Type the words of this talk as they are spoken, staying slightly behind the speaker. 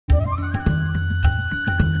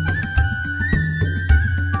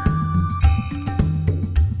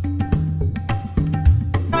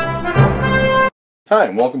Hi,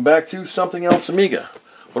 and welcome back to Something Else Amiga.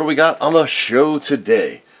 What do we got on the show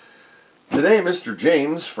today? Today, Mr.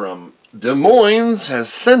 James from Des Moines has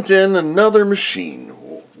sent in another machine.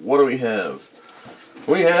 What do we have?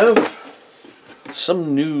 We have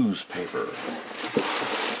some newspaper.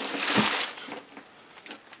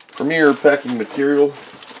 Premier packing material.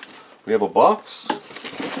 We have a box.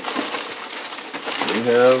 We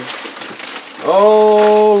have...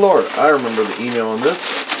 Oh, Lord. I remember the email on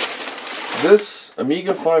this. This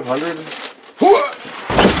Amiga 500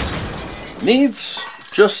 needs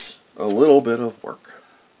just a little bit of work.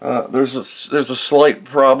 There's a slight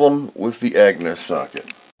problem with the Agnus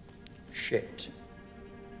socket. Shit.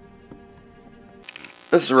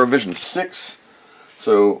 This is a revision 6,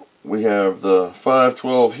 so we have the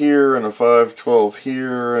 512 here and a 512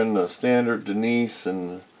 here and a standard Denise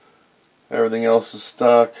and everything else is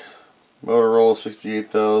stock. Motorola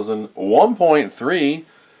 68,000, 1.3.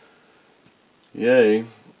 Yay.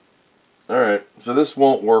 Alright, so this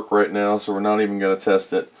won't work right now, so we're not even going to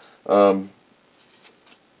test it. The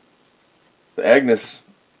Agnus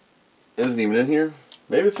isn't even in here.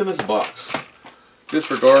 Maybe it's in this box.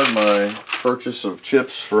 Disregard my purchase of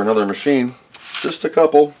chips for another machine. Just a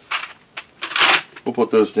couple. We'll put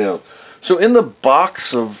those down. So in the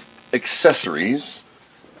box of accessories,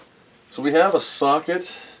 so we have a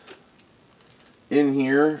socket in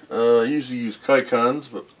here. I usually use Kikons,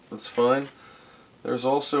 but that's fine. There's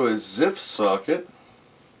also a ZIF socket,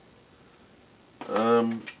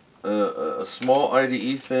 a small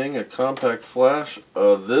IDE thing, a compact flash,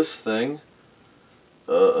 this thing,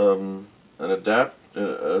 an micro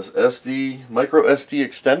SD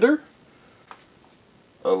extender,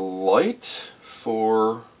 a light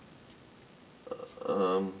for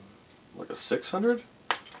like a 600,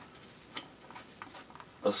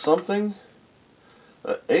 a something,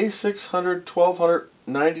 a A600 1200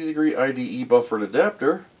 90-degree IDE buffered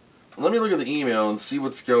adapter. Let me look at the email and see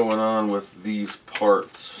what's going on with these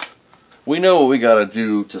parts. We know what we got to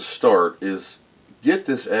do to start is get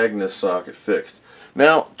this Agnus socket fixed.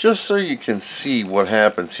 Now, just so you can see what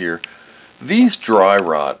happens here, these dry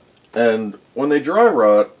rot, and when they dry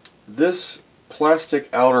rot, this plastic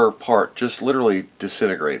outer part just literally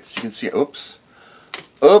disintegrates. You can see, oops,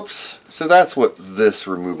 so that's what this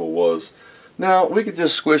removal was. Now, we could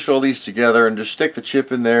just squish all these together and just stick the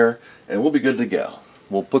chip in there and we'll be good to go.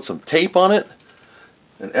 We'll put some tape on it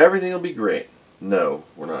and everything will be great. No,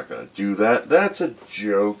 we're not going to do that. That's a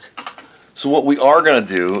joke. So what we are going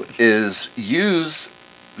to do is use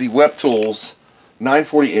the WepTools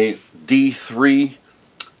 948D3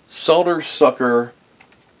 solder sucker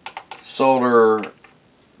solder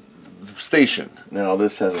station. Now,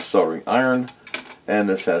 this has a soldering iron and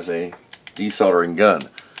this has a desoldering gun.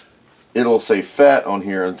 It'll stay fat on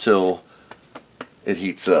here until it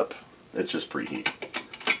heats up. It's just preheat.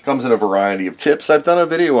 Comes in a variety of tips. I've done a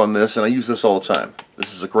video on this and I use this all the time.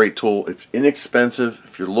 This is a great tool. It's inexpensive.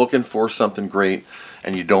 If you're looking for something great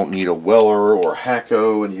and you don't need a Weller or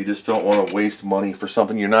Hacko and you just don't want to waste money for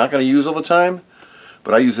something you're not going to use all the time,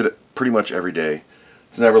 but I use it pretty much every day.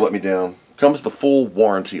 It's never let me down. Comes with the full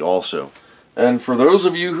warranty also. And for those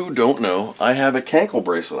of you who don't know, I have a cankle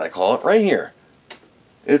bracelet, I call it, right here.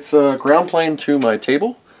 It's a ground plane to my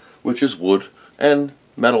table, which is wood and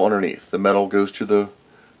metal underneath. The metal goes to the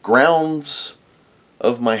grounds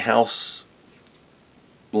of my house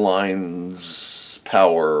lines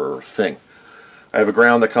power thing. I have a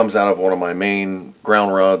ground that comes out of one of my main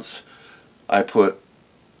ground rods. I put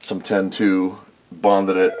some 10-2,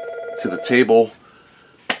 bonded it to the table,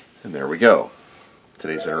 and there we go.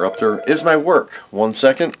 Today's interrupter is my work. 1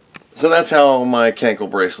 second. So that's how my cankle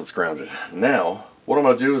bracelet's grounded. Now, what I'm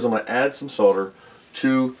going to do is I'm going to add some solder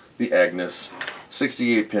to the Agnus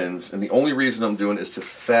 68 pins, and the only reason I'm doing it is to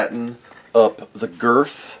fatten up the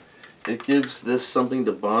girth. It gives this something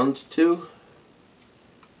to bond to,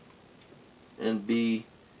 and B,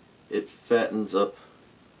 it fattens up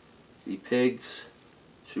the pegs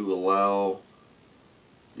to allow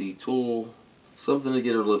the tool something to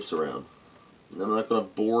get her lips around. And I'm not going to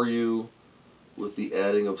bore you with the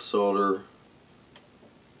adding of solder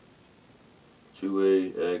to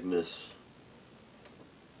a Agnus.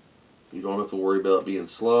 You don't have to worry about being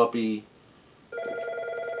sloppy.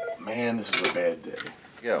 Man, this is a bad day.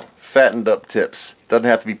 Go. Fattened up tips. Doesn't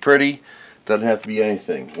have to be pretty. Doesn't have to be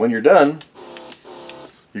anything. When you're done,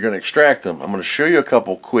 you're going to extract them. I'm going to show you a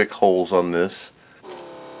couple quick holes on this.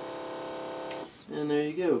 And there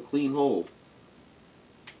you go. Clean hole.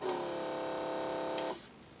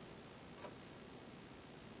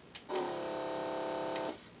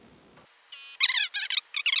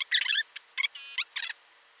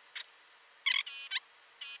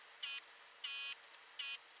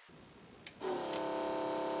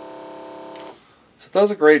 It does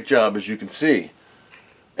a great job, as you can see.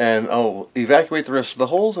 And I'll evacuate the rest of the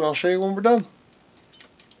holes and I'll show you when we're done.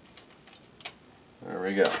 There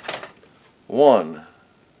we go. One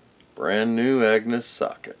brand new Agnus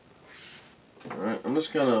socket. Alright, I'm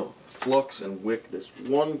just going to flux and wick this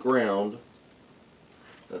one ground.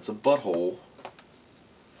 That's a butthole.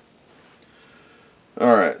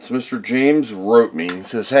 Alright, so Mr. James wrote me. He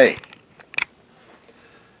says, hey,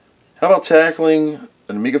 how about tackling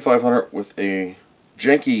an Amiga 500 with a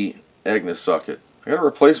janky Agnus socket? I got a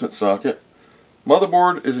replacement socket.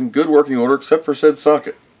 Motherboard is in good working order except for said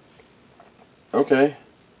socket. Okay.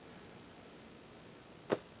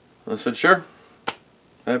 I said, sure.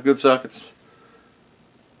 I have good sockets.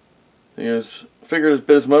 He goes, figured a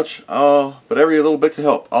bit as much, but every little bit can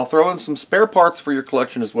help. I'll throw in some spare parts for your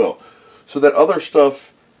collection as well. So that other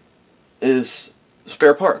stuff is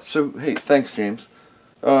spare parts. So, hey, thanks, James.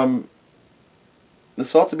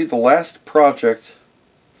 This ought to be the last project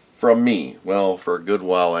from me. Well, for a good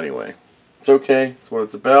while anyway. It's okay. That's what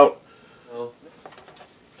it's about. Well,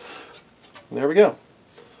 there we go.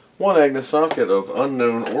 One Agnus socket of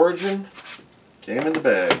unknown origin came in the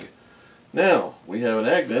bag. Now, we have an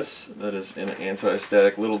Agnus that is an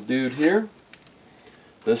anti-static little dude here.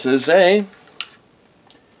 This is a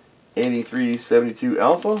 8372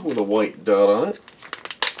 alpha with a white dot on it.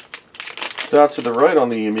 Dot to the right on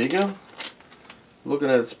the Amiga.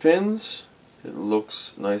 Looking at its pins, it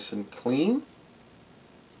looks nice and clean.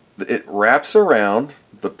 It wraps around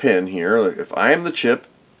the pin here. Like if I am the chip,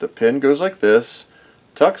 the pin goes like this,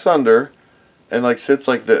 tucks under, and like sits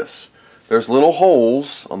like this. There's little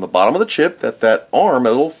holes on the bottom of the chip that arm,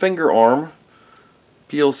 a little finger arm,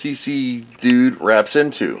 PLCC dude wraps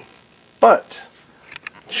into. But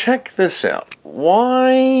check this out.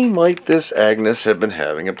 Why might this Agnus have been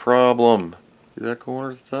having a problem? See that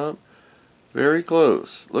corner at the top? Very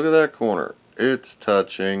close. Look at that corner. It's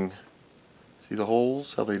touching. See the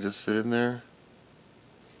holes? How they just sit in there?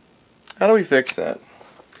 How do we fix that?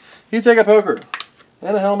 You take a poker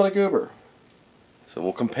and a helmet of Goober. So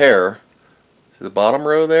we'll compare. See the bottom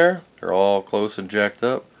row there? They're all close and jacked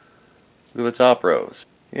up. Look at the top rows.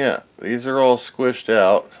 Yeah, these are all squished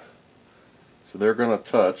out. So they're going to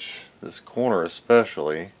touch, this corner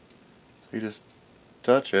especially. So you just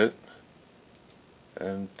touch it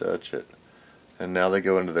and touch it. And now they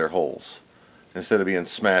go into their holes instead of being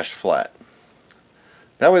smashed flat.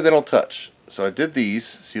 That way they don't touch. So I did these.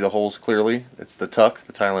 See the holes clearly? It's the tuck,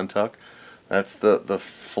 the Thailand tuck. That's the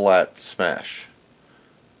flat smash.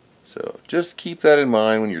 So just keep that in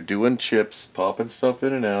mind when you're doing chips, popping stuff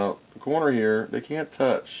in and out. The corner here, they can't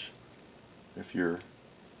touch. If you're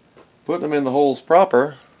putting them in the holes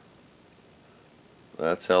proper,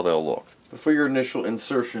 that's how they'll look. But for your initial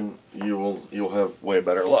insertion, you'll have way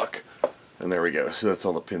better luck. And there we go. So that's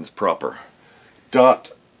all the pins proper.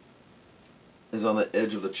 Dot is on the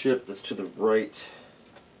edge of the chip. That's to the right.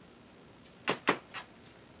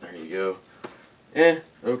 There you go.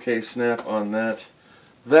 Okay, snap on that.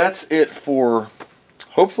 That's it for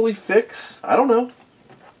hopefully fix. I don't know.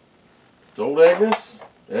 It's old Agnus.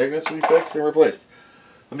 Agnus we fixed and replaced.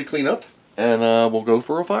 Let me clean up and we'll go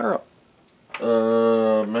for a fire up.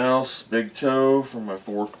 Mouse, big toe for my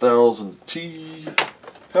 4000T.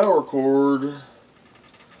 Power cord.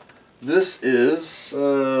 This is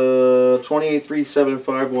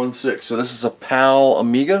 2837516. So this is a PAL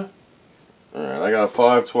Amiga. Alright, I got a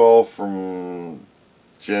 512 from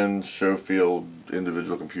Jen Schofield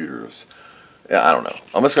Individual Computers. Yeah, I don't know.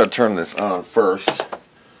 I'm just going to turn this on first.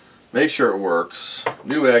 Make sure it works.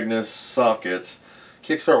 New Agnus socket.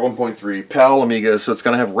 Kickstart 1.3. PAL Amiga. So it's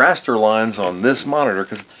going to have raster lines on this monitor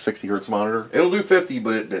because it's a 60 Hertz monitor. It'll do 50,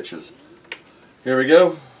 but it bitches. Here we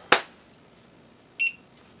go.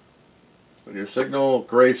 With your signal,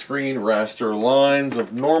 gray screen, raster lines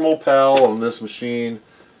of normal PAL on this machine.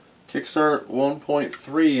 Kickstart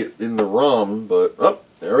 1.3 in the ROM, but oh,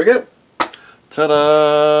 there we go.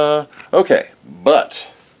 Ta-da! Okay, but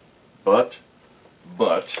let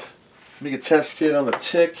me get a test kit on the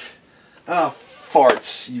tick. Ah,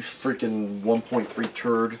 farts, you freaking 1.3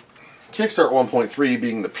 turd. Kickstart 1.3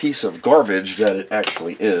 being the piece of garbage that it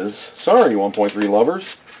actually is. Sorry, 1.3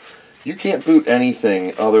 lovers. You can't boot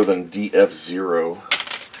anything other than DF0.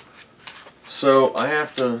 So I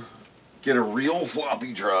have to get a real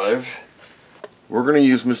floppy drive. We're going to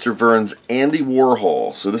use Mr. Vern's Andy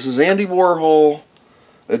Warhol. So this is Andy Warhol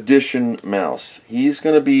edition mouse. He's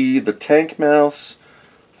going to be the tank mouse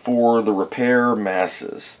for the repair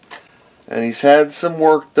masses. And he's had some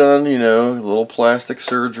work done, you know, a little plastic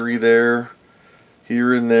surgery there,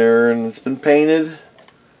 here and there, and it's been painted.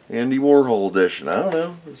 Andy Warhol edition. I don't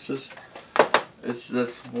know.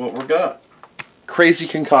 That's what we got. crazy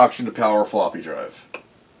concoction to power a floppy drive.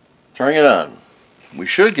 Turning it on. We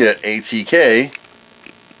should get ATK.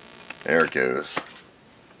 There it goes.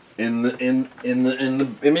 In the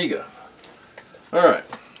Amiga. All right.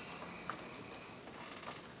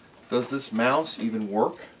 Does this mouse even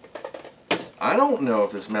work? I don't know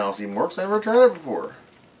if this mouse even works. I've never tried it before.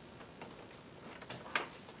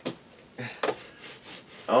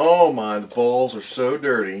 Oh my, the balls are so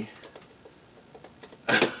dirty.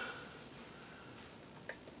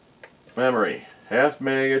 Memory, 0.5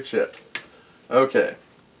 mega chip. Okay,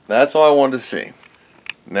 that's all I wanted to see.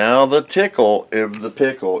 Now the tickle of the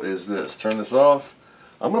pickle is this. Turn this off.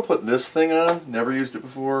 I'm going to put this thing on. Never used it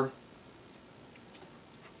before.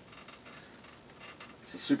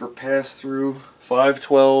 It's a super pass-through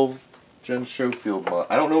 512 Gen Schofield mod.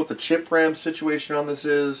 I don't know what the chip RAM situation on this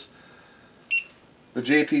is. The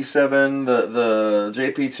JP7, the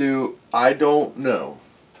JP2, I don't know.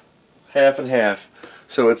 Half and half.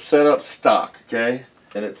 So it's set up stock, okay?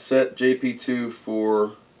 And it's set JP2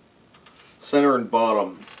 for center and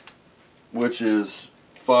bottom, which is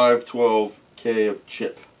 512K of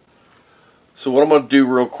chip. So what I'm going to do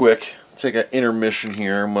real quick, take an intermission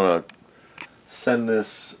here. I'm going to send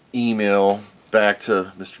this email back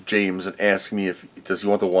to Mr. James and ask me if does he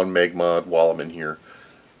want the 1 meg mod while I'm in here.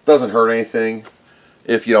 Doesn't hurt anything.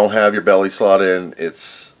 If you don't have your belly slot in,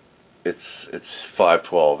 it's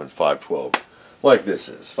 512 and 512. Like this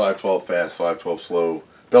is 512 fast, 512 slow.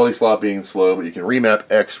 Belly slot being slow, but you can remap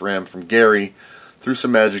X RAM from Gary through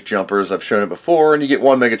some magic jumpers. I've shown it before, and you get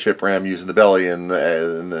 1 mega chip RAM using the belly and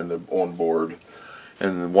the onboard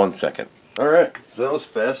in 1 second. Alright, so that was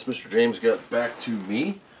fast. Mr. James got back to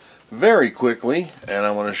me very quickly, and I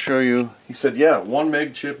want to show you. He said, yeah, 1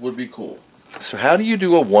 meg chip would be cool. So how do you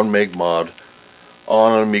do a 1 meg mod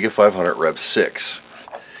on an Amiga 500 Rev 6?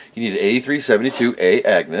 You need an 8372A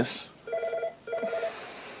Agnus.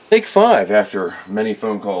 Take 5 after many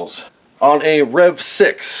phone calls. On a Rev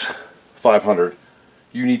 6 500,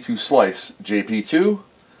 you need to slice JP2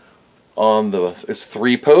 on the, it's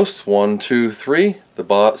 3 posts, 1, 2, 3.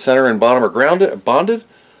 The center and bottom are bonded.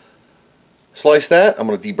 Slice that. I'm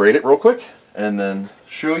going to debraid it real quick and then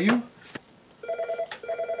show you.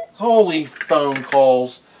 Holy phone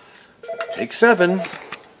calls. Take 7.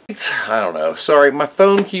 I don't know. Sorry, my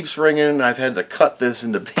phone keeps ringing. I've had to cut this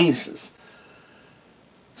into pieces.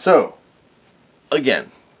 So,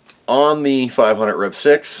 again, on the 500 Rev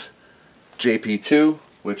 6, JP2,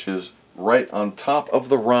 which is right on top of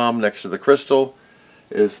the ROM next to the crystal,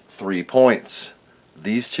 is 3 points.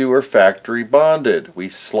 These two are factory bonded. We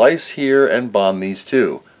slice here and bond these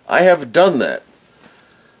two. I have done that.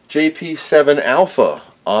 JP7 Alpha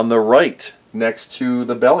on the right next to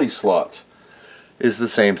the belly slot is the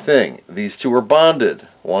same thing. These two are bonded.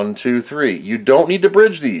 1, 2, 3. You don't need to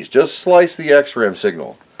bridge these. Just slice the XRAM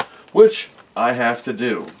signal, which I have to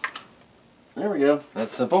do. There we go.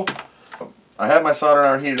 That's simple. I have my soldering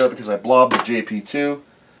iron heated up because I blobbed the JP2.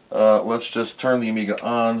 Let's just turn the Amiga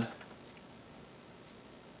on.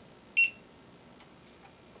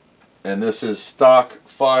 And this is stock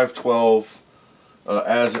 512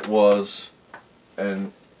 as it was.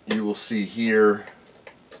 And you will see here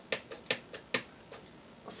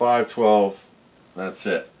 512. That's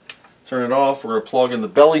it. Turn it off. We're going to plug in the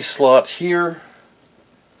belly slot here.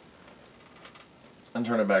 And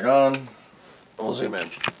turn it back on. We'll zoom in.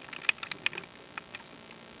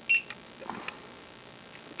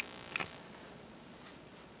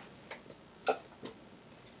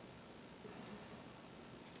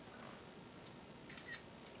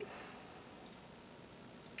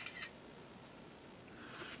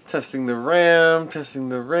 Testing the RAM, testing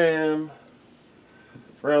the RAM.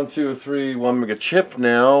 Round 2 of 3, 1 mega chip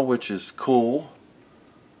now, which is cool.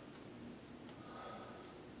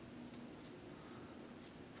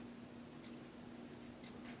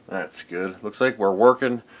 That's good. Looks like we're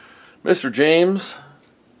working. Mr. James,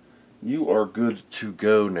 you are good to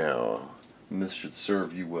go now. And this should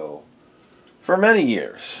serve you well for many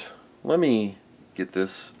years. Let me get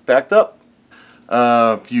this backed up.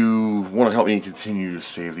 If you want to help me continue to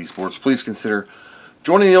save these boards, please consider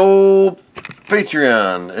joining the old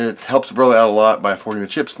Patreon. It helps a brother out a lot by affording the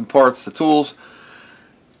chips and parts, the tools,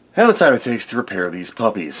 and the time it takes to repair these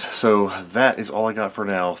puppies. So that is all I got for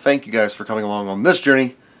now. Thank you guys for coming along on this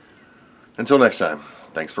journey. Until next time,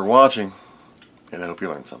 thanks for watching, and I hope you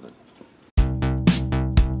learned something.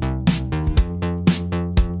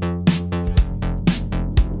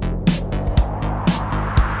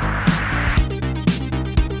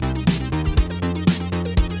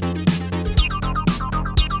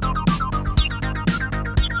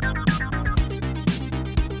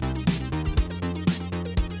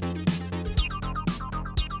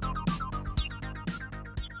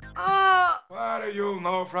 What do you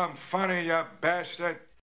know from funny, you bastard?